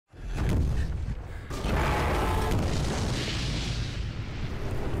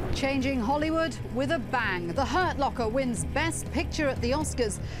Changing Hollywood with a bang. The Hurt Locker wins Best Picture at the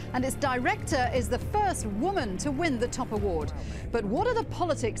Oscars, and its director is the first woman to win the top award. But what are the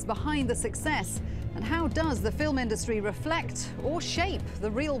politics behind the success? And how does the film industry reflect or shape the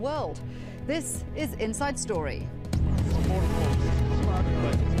real world? This is Inside Story.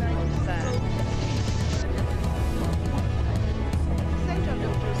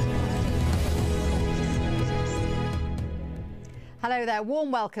 Hello there,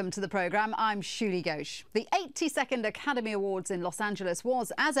 warm welcome to the programme. I'm Shuli Ghosh. The 82nd Academy Awards in Los Angeles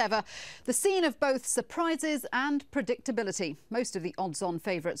was, as ever, the scene of both surprises and predictability. Most of the odds-on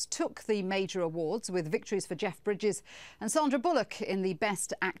favourites took the major awards, with victories for Jeff Bridges and Sandra Bullock in the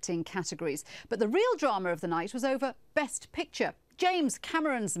Best Acting categories. But the real drama of the night was over Best Picture. James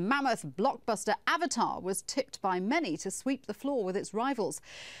Cameron's mammoth blockbuster Avatar was tipped by many to sweep the floor with its rivals.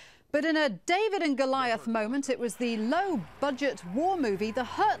 But in a David and Goliath moment, it was the low-budget war movie The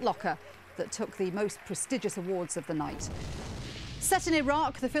Hurt Locker that took the most prestigious awards of the night. Set in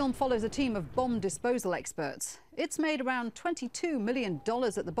Iraq, the film follows a team of bomb disposal experts. It's made around $22 million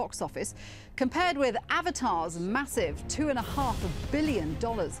at the box office, compared with Avatar's massive $2.5 billion.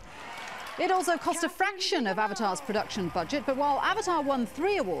 It also cost a fraction of Avatar's production budget, but while Avatar won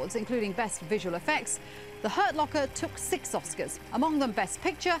 3 awards, including Best Visual Effects, The Hurt Locker took 6 Oscars, among them Best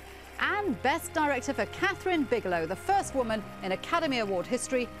Picture and Best Director for Catherine Bigelow, the first woman in Academy Award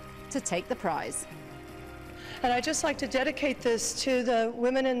history to take the prize. And I'd just like to dedicate this to the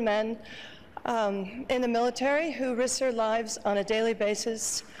women and men in the military who risk their lives on a daily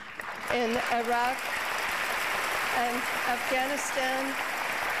basis in Iraq and Afghanistan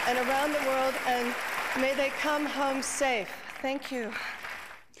and around the world, and may they come home safe. Thank you.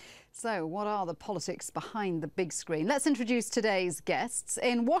 So, what are the politics behind the big screen? Let's introduce today's guests.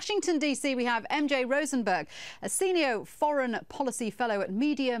 In Washington, D.C., we have MJ Rosenberg, a senior foreign policy fellow at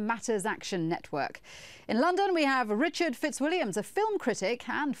Media Matters Action Network. In London, we have Richard Fitzwilliams, a film critic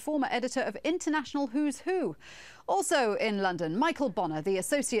and former editor of International Who's Who. Also in London, Michael Bonner, the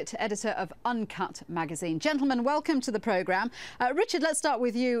associate editor of Uncut magazine. Gentlemen, welcome to the programme. Richard, let's start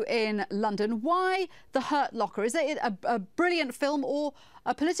with you in London. Why The Hurt Locker? Is it a brilliant film or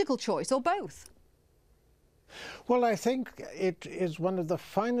a political choice, or both? Well, I think it is one of the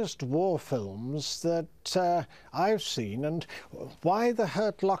finest war films that I've seen. And why The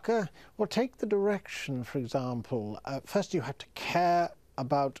Hurt Locker? Well, take the direction, for example. First, you have to care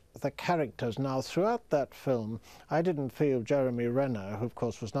about the characters. Now, throughout that film, I didn't feel Jeremy Renner, who of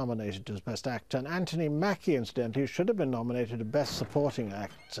course was nominated as Best Actor, and Anthony Mackie, incidentally, should have been nominated as Best Supporting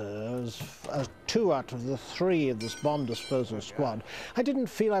Actor, as 2 out of the 3 of this bomb disposal squad. I didn't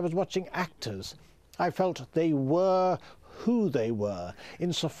feel I was watching actors. I felt they were who they were,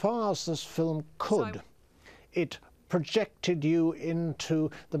 insofar as this film could. It projected you into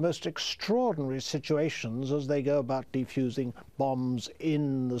the most extraordinary situations as they go about defusing bombs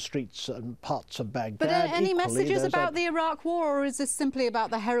in the streets and parts of Baghdad. But any messages about the Iraq War, or is this simply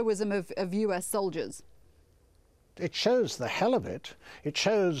about the heroism of US soldiers? It shows the hell of it. It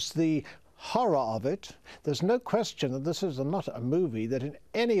shows the horror of it. There's no question that this is not a movie that in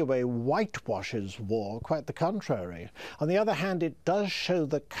any way whitewashes war, quite the contrary. On the other hand, it does show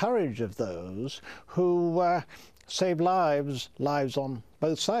the courage of those who save lives on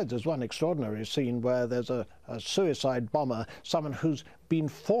both sides. There's one extraordinary scene where there's a suicide bomber, someone who's been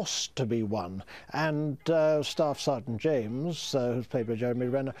forced to be one, and Staff Sergeant James, who's played by Jeremy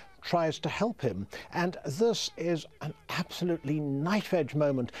Renner, tries to help him. And this is an absolutely knife-edge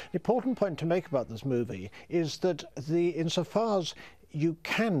moment. The important point to make about this movie is that insofar as you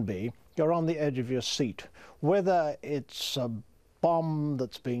can be, you're on the edge of your seat. Whether it's a bomb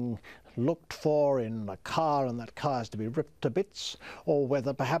that's being looked for in a car and that car has to be ripped to bits, or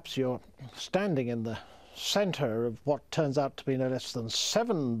whether perhaps you're standing in the centre of what turns out to be no less than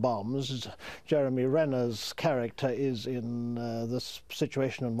 7 bombs. Jeremy Renner's character is in this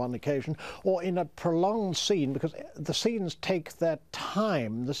situation on one occasion, or in a prolonged scene, because the scenes take their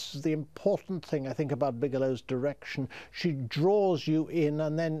time. This is the important thing, I think, about Bigelow's direction. She draws you in,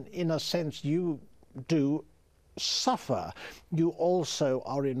 and then, in a sense, you do suffer. You also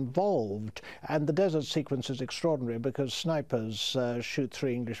are involved, and the desert sequence is extraordinary because snipers shoot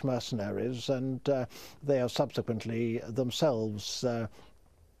 3 English mercenaries, and they are subsequently themselves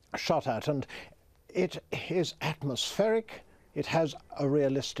shot at, and it is atmospheric, It has a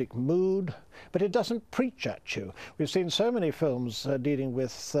realistic mood, but it doesn't preach at you. We've seen so many films dealing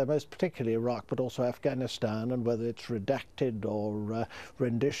with most particularly Iraq, but also Afghanistan, and whether it's Redacted or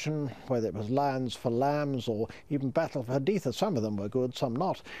Rendition, whether it was Lions for Lambs or even Battle for Haditha. Some of them were good, some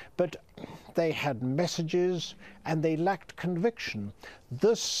not. But they had messages and they lacked conviction.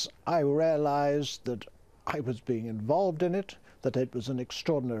 This, I realized that I was being involved in it, that it was an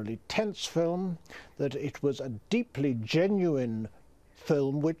extraordinarily tense film, that it was a deeply genuine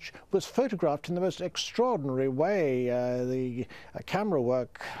film which was photographed in the most extraordinary way. The camera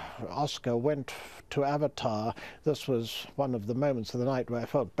work Oscar went to Avatar. This was one of the moments of the night where I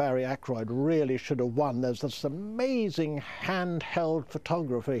felt Barry Ackroyd really should have won. There's this amazing handheld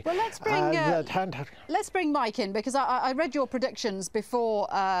photography. Well, let's bring Mike in, because I read your predictions before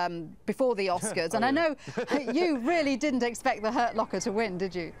before the Oscars, and I know you really didn't expect The Hurt Locker to win,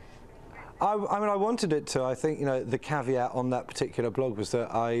 did you? I mean, I wanted it to. I think, you know, the caveat on that particular blog was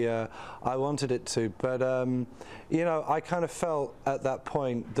that I wanted it to, but you know, I kind of felt at that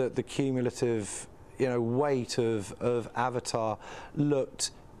point that the cumulative, you know, weight of Avatar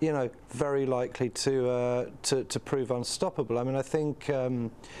looked, you know, very likely to prove unstoppable. I mean, I think, you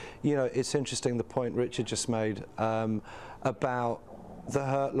know, it's interesting the point Richard just made about The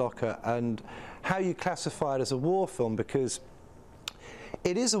Hurt Locker and how you classify it as a war film, because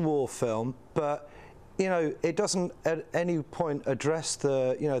it is a war film, but you know, it doesn't at any point address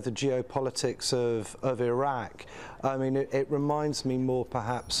the, you know, the geopolitics of Iraq. I mean, it reminds me more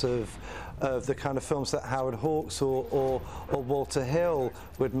perhaps of the kind of films that Howard Hawks or Walter Hill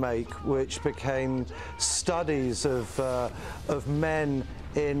would make, which became studies of men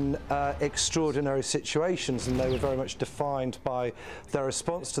in extraordinary situations, and they were very much defined by their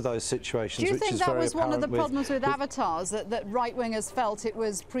response to those situations. Do you think that was one of the problems with Avatars, that right-wingers felt it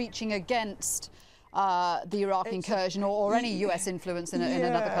was preaching against the Iraq incursion or any US influence in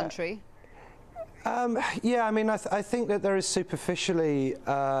another country? Yeah, I mean, I think that there is superficially, you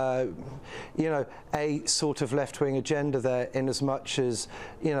know, a sort of left-wing agenda there, in as much as,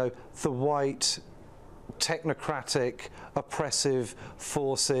 you know, the white technocratic oppressive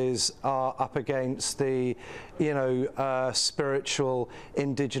forces are up against the, you know, spiritual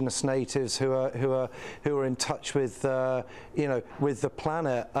indigenous natives who are in touch with, you know, with the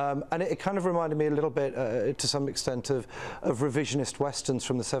planet, and it kind of reminded me a little bit to some extent of revisionist westerns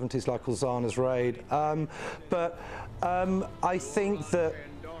from the 70s, like Ulzana's Raid, but I think that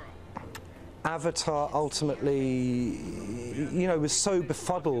Avatar ultimately, you know, was so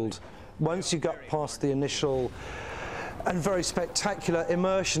befuddled once you got past the initial and very spectacular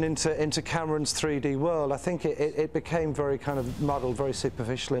immersion into Cameron's 3D world. I think it became very kind of muddled, very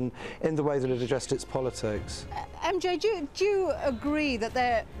superficial in the way that it addressed its politics. MJ, do you agree that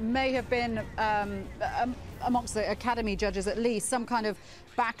there may have been, amongst the Academy judges at least, some kind of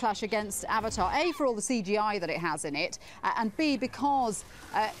backlash against Avatar, A, for all the CGI that it has in it, and B, because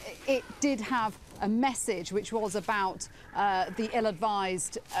it did have a message which was about the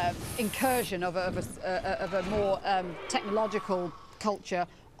ill-advised incursion of a more technological culture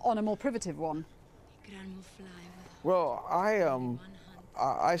on a more primitive one? Well,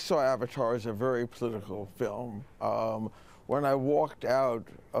 I saw Avatar as a very political film. When I walked out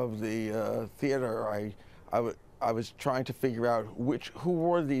of the theater, I was trying to figure out who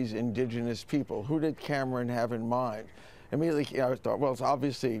were these indigenous people? Who did Cameron have in mind? Immediately, I thought, well, it's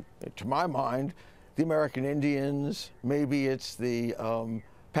obviously, to my mind, the American Indians. Maybe it's the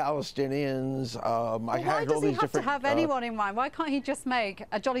Palestinians. Well, why does he have to have anyone in mind? Why can't he just make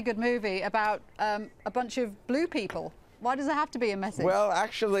a jolly good movie about a bunch of blue people? Why does it have to be a message? Well,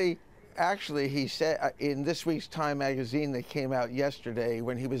 actually, he said in this week's Time magazine that came out yesterday,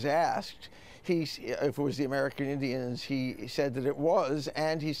 when he was asked if it was the American Indians, he said that it was,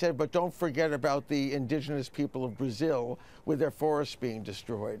 and he said, but don't forget about the indigenous people of Brazil with their forests being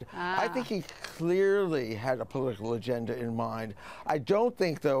destroyed. I think he clearly had a political agenda in mind. I don't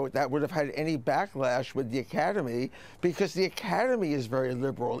think, though, that would have had any backlash with the Academy, because the Academy is very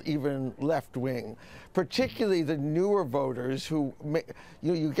liberal, even left-wing, particularly the newer voters who,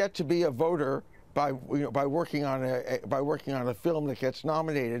 you get to be a voter by working on a film that gets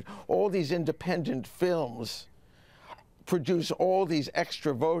nominated. All these independent films produce all these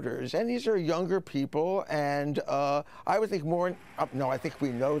extra voters, and these are younger people, and I would think more, no, I think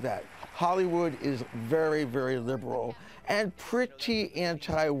we know that. Hollywood is very, very liberal and pretty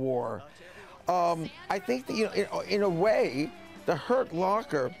anti-war. I think that, in a way, The Hurt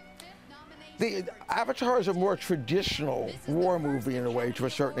Locker, the Avatar is a more traditional war movie in a way, to a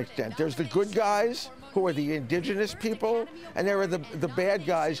certain extent. There's the good guys, who are the indigenous people, and there are the bad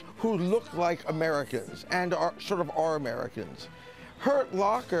guys who look like Americans and are sort of are Americans. Hurt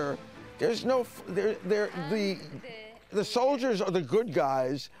Locker, there's no, the soldiers are the good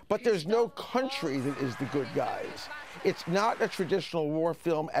guys, but there's no country that is the good guys. It's not a traditional war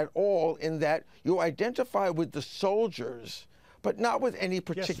film at all, in that you identify with the soldiers, but not with any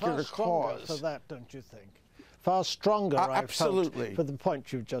particular yes, far cause. For that, don't you think? Far stronger, absolutely. I felt, for the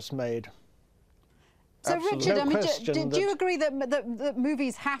point you've just made. So, Absolutely. Richard, No I mean, question do you agree that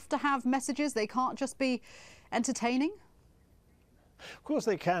movies have to have messages? They can't just be entertaining? Of course,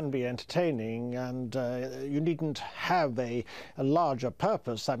 they can be entertaining, and you needn't have a larger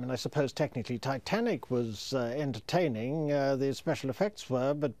purpose. I mean, I suppose technically Titanic was entertaining, the special effects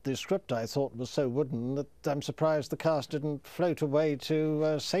were, but the script, I thought, was so wooden that I'm surprised the cast didn't float away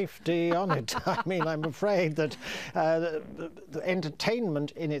to safety on it. I mean, I'm afraid that the entertainment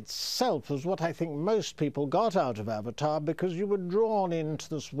in itself was what I think most people got out of Avatar, because you were drawn into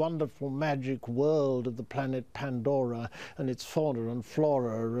this wonderful magic world of the planet Pandora and its fauna and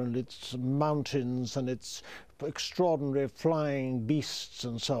flora and its mountains and its extraordinary flying beasts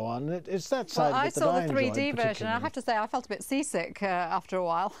and so on. It's that side of it that I enjoyed. I saw the 3D version, and I have to say I felt a bit seasick after a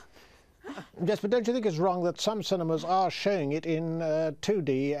while. Yes, but don't you think it's wrong that some cinemas are showing it in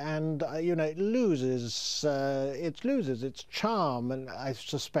 2D, and you know, it loses its charm, and I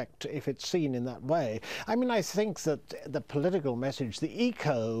suspect, if it's seen in that way. I mean, I think that the political message, the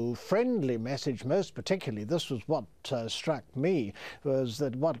eco-friendly message, most particularly, this was what struck me, was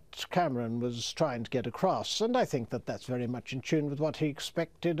that what Cameron was trying to get across, and I think that that's very much in tune with what he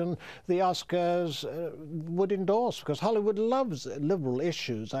expected, and the Oscars would endorse, because Hollywood loves liberal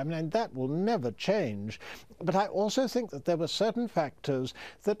issues. I mean, that will never change. But I also think that there were certain factors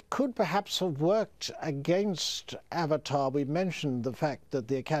that could perhaps have worked against Avatar. We mentioned the fact that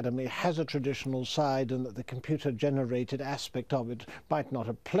the Academy has a traditional side and that the computer-generated aspect of it might not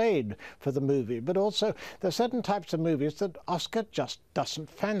have played for the movie. But also, there are certain types of movies that Oscar just doesn't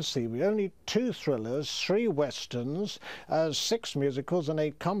fancy. We only 2 thrillers, 3 westerns, 6 musicals and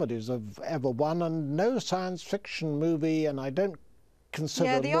 8 comedies have ever won, and no science fiction movie, and I don't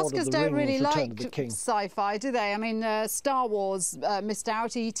consider the Lord Oscars of the don't Rings, really Return like of the King. sci-fi, do they? I mean, Star Wars missed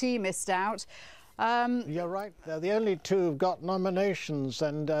out, E.T. missed out. You're right. They're the only 2 who've got nominations,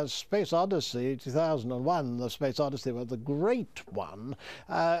 and Space Odyssey 2001, the Space Odyssey was the great one,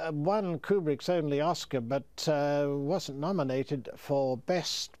 won Kubrick's only Oscar, but wasn't nominated for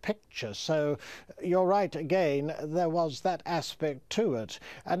Best Picture. So you're right again, there was that aspect to it.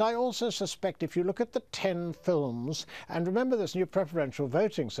 And I also suspect, if you look at the 10 films, and remember this new preferential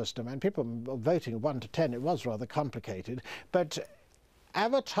voting system, and people voting 1 to 10, it was rather complicated, but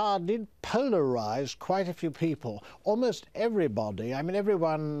Avatar did polarize quite a few people, almost everybody. I mean,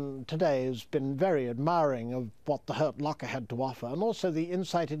 everyone today has been very admiring of what the Hurt Locker had to offer, and also the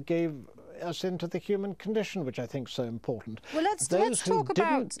insight it gave us into the human condition, which I think is so important. Well, let's talk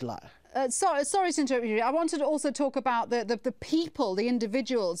about... Sorry to interrupt you. I wanted to also talk about the people, the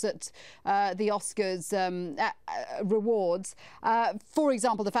individuals that the Oscars rewards. For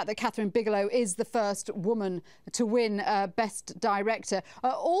example, the fact that Catherine Bigelow is the first woman to win Best Director.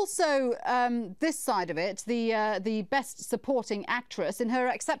 Also, this side of it, the Best Supporting Actress. In her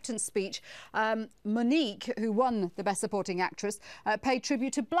acceptance speech, Monique, who won the Best Supporting Actress, paid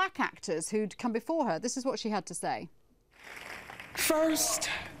tribute to black actors who'd come before her. This is what she had to say. First,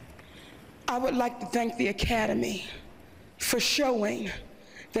 I would like to thank the Academy for showing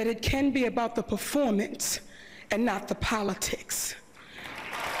that it can be about the performance and not the politics.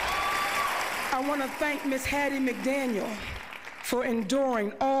 I want to thank Miss Hattie McDaniel for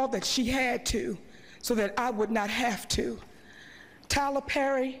enduring all that she had to so that I would not have to. Tyler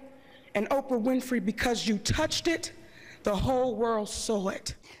Perry and Oprah Winfrey, because you touched it, the whole world saw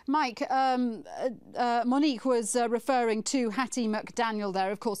it. Mike, Monique was referring to Hattie McDaniel there,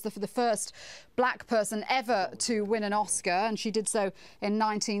 of course, the first black person ever to win an Oscar, and she did so in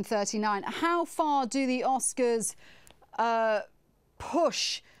 1939. How far do the Oscars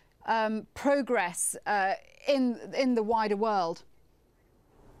push progress in the wider world?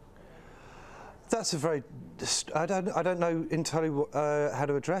 That's a very... I don't know entirely how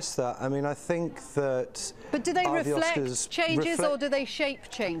to address that. I mean, I think that... But do they reflect changes or do they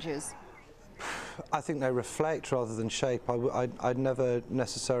shape changes? I think they reflect rather than shape. I'd never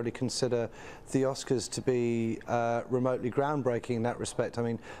necessarily consider the Oscars to be remotely groundbreaking in that respect. I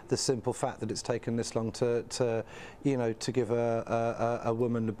mean, the simple fact that it's taken this long to give a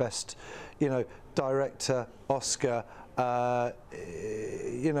woman the best, director Oscar,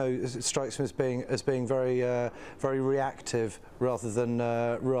 you know, it strikes me as being very very reactive rather than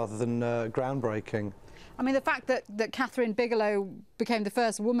groundbreaking. I mean, the fact that Catherine Bigelow became the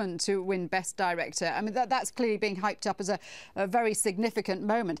first woman to win Best Director, I mean, that's clearly being hyped up as a very significant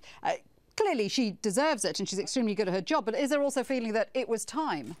moment. Clearly, she deserves it and she's extremely good at her job, but is there also a feeling that it was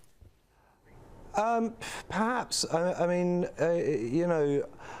time? Perhaps. I mean, you know,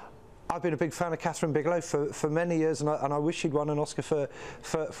 I've been a big fan of Catherine Bigelow for many years, and I wish she'd won an Oscar for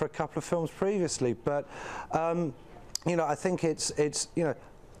a couple of films previously. But you know, I think it's you know,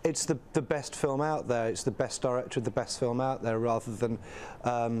 it's the best film out there. It's the best director of the best film out there, rather than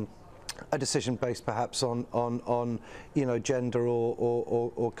a decision based perhaps on you know, gender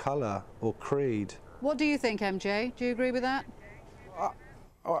or colour or creed. What do you think, MJ? Do you agree with that?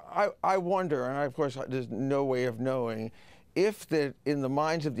 I wonder, and of course there's no way of knowing, if in the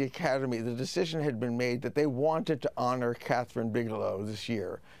minds of the Academy the decision had been made that they wanted to honor Catherine Bigelow this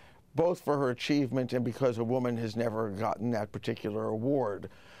year, both for her achievement and because a woman has never gotten that particular award.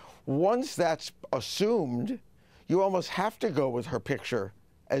 Once that's assumed, you almost have to go with her picture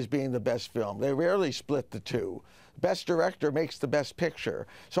as being the best film. They rarely split the two. Best director makes the best picture.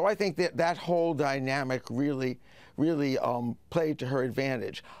 So I think that whole dynamic really played to her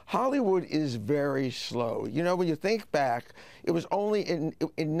advantage. Hollywood is very slow. You know, when you think back, it was only in I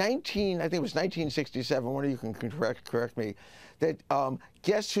think it was 1967, one of you can correct me, that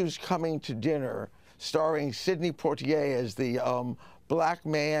Guess Who's Coming to Dinner, starring Sidney Poitier as the black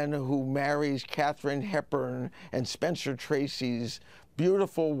man who marries Katharine Hepburn and Spencer Tracy's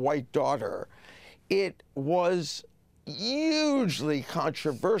beautiful white daughter. It was hugely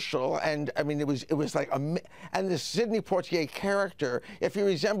controversial, and I mean, it was like and the Sidney Poitier character, if he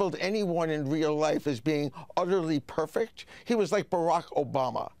resembled anyone in real life as being utterly perfect, he was like Barack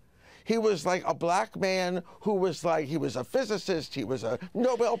Obama. He was like a black man who was like, he was a physicist, he was a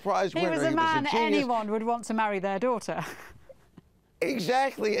Nobel Prize winner. He was a man genius. anyone would want to marry their daughter.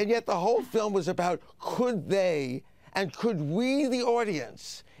 Exactly, and yet the whole film was about, could they and could we, the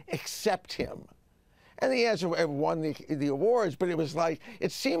audience, accept him? And the answer won the awards, but it was like,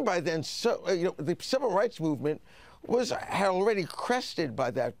 it seemed by then, so you know, the civil rights movement had already crested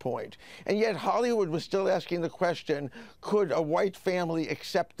by that point. And yet Hollywood was still asking the question, could a white family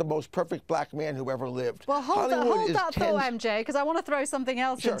accept the most perfect black man who ever lived? Well, hold that thought, MJ, because I want to throw something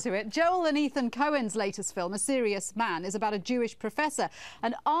else into it. Joel and Ethan Coen's latest film, A Serious Man, is about a Jewish professor,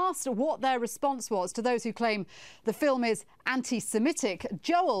 and asked what their response was to those who claim the film is anti-Semitic.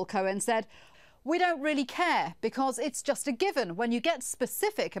 Joel Coen said, "We don't really care, because it's just a given. When you get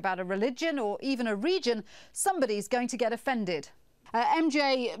specific about a religion or even a region, somebody's going to get offended."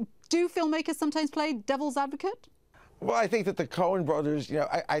 MJ, do filmmakers sometimes play devil's advocate? Well, I think that the Coen brothers, you know,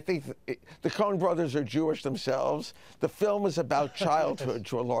 I think the Coen brothers are Jewish themselves. The film is about childhood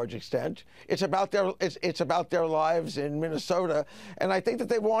to a large extent. It's about their lives in Minnesota, and I think that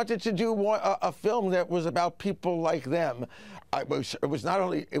they wanted to do a film that was about people like them. It was not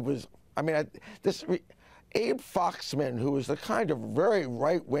only, it was, I mean, Abe Foxman, who was the kind of very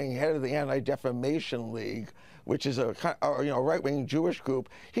right-wing head of the Anti-Defamation League, which is a right-wing Jewish group,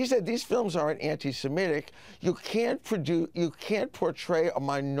 he said these films aren't anti-Semitic. You can't portray a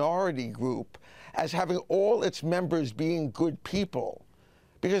minority group as having all its members being good people,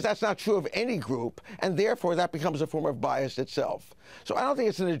 because that's not true of any group, and therefore that becomes a form of bias itself. So I don't think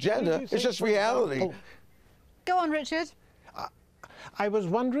it's an agenda, it's just reality. Go on, Richard. I was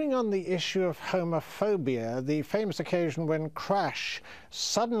wondering on the issue of homophobia, the famous occasion when Crash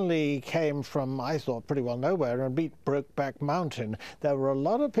suddenly came from, I thought, pretty well nowhere and beat Brokeback Mountain. There were a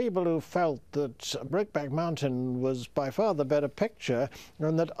lot of people who felt that Brokeback Mountain was by far the better picture,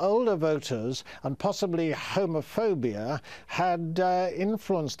 and that older voters and possibly homophobia had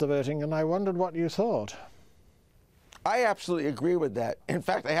influenced the voting, and I wondered what you thought. I absolutely agree with that. In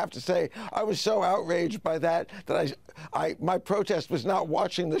fact, I have to say, I was so outraged by that my protest was not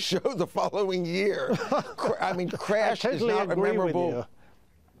watching the show the following year. I mean, Crash is not a memorable.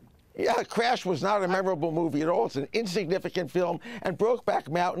 Yeah, Crash was not a memorable movie at all. It's an insignificant film, and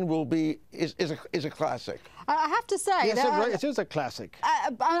Brokeback Mountain is a classic. I have to say, yes, it is a classic.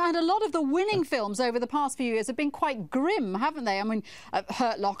 And a lot of the winning films over the past few years have been quite grim, haven't they? I mean,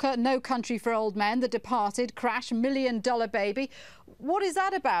 Hurt Locker, No Country for Old Men, The Departed, Crash, $1 Million Baby. What is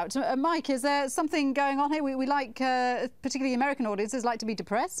that about? Mike, is there something going on here? We like, particularly American audiences, like to be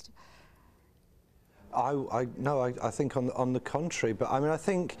depressed? No, I think on the contrary. But I mean, I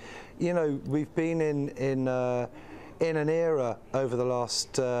think, you know, we've been in an era over the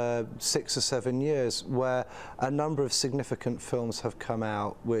last 6 or 7 years where a number of significant films have come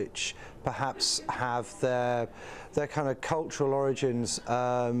out which perhaps have their kind of cultural origins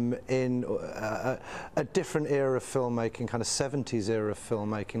in a different era of filmmaking, kind of 70s era of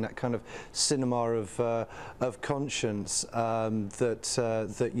filmmaking, that kind of cinema of conscience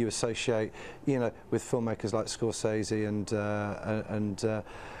that you associate, you know, with filmmakers like Scorsese and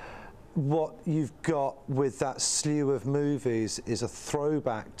what you've got with that slew of movies is a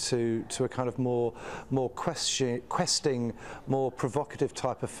throwback to a kind of more questing, more provocative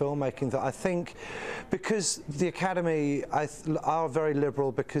type of filmmaking that I think, because the Academy are very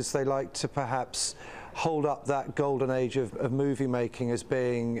liberal, because they like to perhaps hold up that golden age of movie making as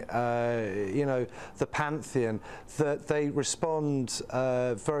being, you know, the pantheon, that they respond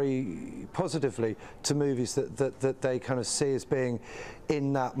very positively to movies that they kind of see as being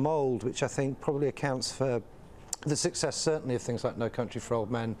in that mould, which I think probably accounts for the success, certainly, of things like No Country for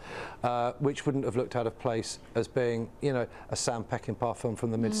Old Men, which wouldn't have looked out of place as being, you know, a Sam Peckinpah film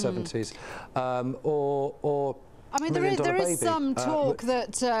from the mid-70s, or I mean, there is some talk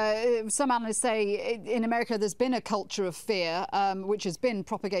that some analysts say in America there's been a culture of fear, which has been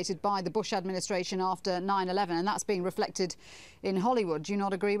propagated by the Bush administration after 9/11, and that's being reflected in Hollywood. Do you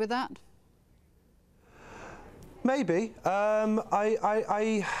not agree with that? Maybe.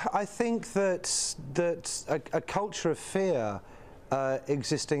 I think that a culture of fear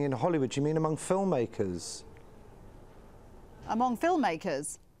existing in Hollywood. Do you mean among filmmakers? Among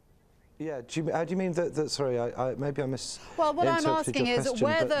filmmakers? Yeah. How do you mean that? Sorry, maybe I mistiinterpreted. Well, what I'm asking your is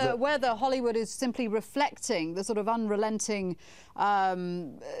question, whether Hollywood is simply reflecting the sort of unrelenting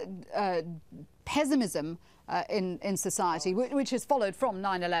pessimism in society, which has followed from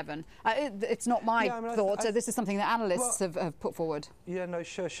 9/11. It's not my thought. This is something that analysts have put forward. Yeah, no,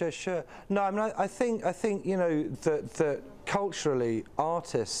 sure. No, I mean, I think you know that culturally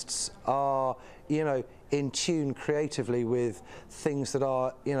artists are, you know, in tune creatively with things that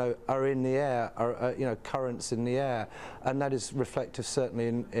are, you know, are in the air, are you know, currents in the air, and that is reflective certainly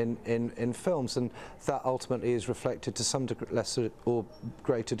in films, and that ultimately is reflected to some lesser or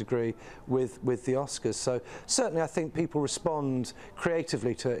greater degree with the Oscars. So certainly I think people respond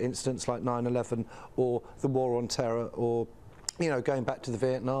creatively to incidents like 9/11 or the War on Terror, or, you know, going back to the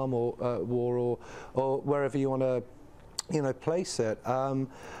Vietnam War, or wherever you want to, you know, place it.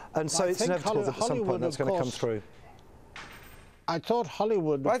 And so it's inevitable that at some point that's going to come through. I thought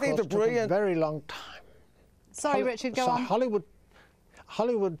Hollywood, of course, took a very long time. Sorry, Richard, go on.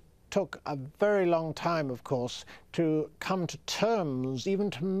 Hollywood took a very long time, of course, to come to terms, even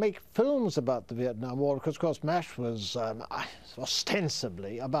to make films about the Vietnam War, because, of course, MASH was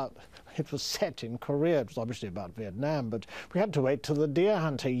ostensibly about, it was set in Korea. It was obviously about Vietnam, but we had to wait till The Deer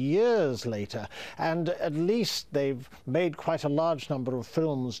Hunter years later, and at least they've made quite a large number of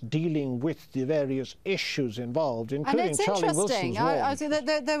films dealing with the various issues involved, including Charlie Wilson's War. And it's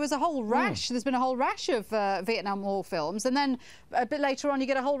interesting. There was a whole rash. There's been a whole rash of Vietnam War films, and then a bit later on you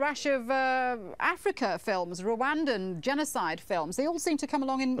get a whole rash of Africa films, Rwandan genocide films. They all seem to come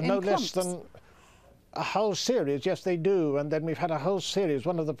along in no clumps. less than a whole series, yes, they do, and then we've had a whole series.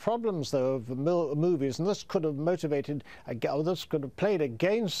 One of the problems, though, of movies, and this could have motivated, this could have played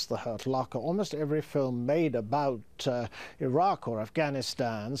against the Hurt Locker. Almost every film made about Iraq or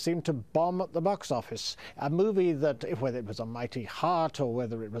Afghanistan seemed to bomb at the box office. A movie that, whether it was A Mighty Heart or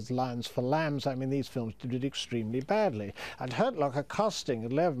whether it was Lions for Lambs, I mean, these films did extremely badly. And Hurt Locker costing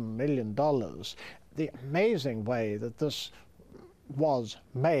 $11 million. The amazing way that this was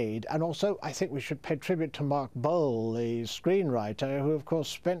made, and also I think we should pay tribute to Mark Bowl, the screenwriter, who of course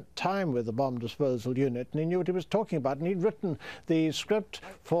spent time with the bomb disposal unit, and he knew what he was talking about, and he'd written the script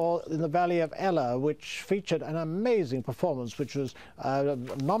for In the Valley of Ella, which featured an amazing performance, which was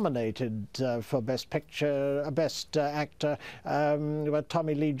nominated for Best Picture, Best Actor, by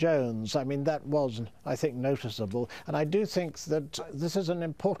Tommy Lee Jones. I mean, that was, I think, noticeable, and I do think that this is an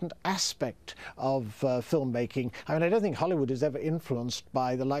important aspect of filmmaking. I mean, I don't think Hollywood is ever influenced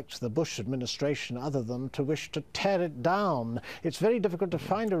by the likes of the Bush administration other than to wish to tear it down. It's very difficult to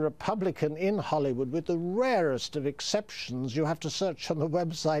find a Republican in Hollywood, with the rarest of exceptions. You have to search on the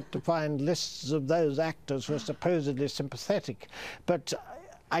website to find lists of those actors who are supposedly sympathetic. But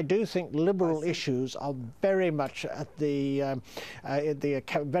I do think liberal issues are very much at the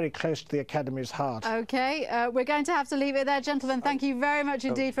very close to the Academy's heart. OK, we're going to have to leave it there, gentlemen. Thank you very much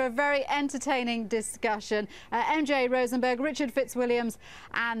indeed for a very entertaining discussion. MJ Rosenberg, Richard Fitzwilliams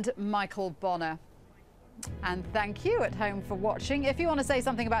and Michael Bonner. And thank you at home for watching. If you want to say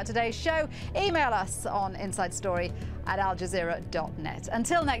something about today's show, email us on insidestory@aljazeera.net.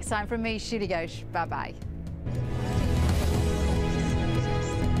 Until next time, from me, Shuli Ghosh, bye-bye.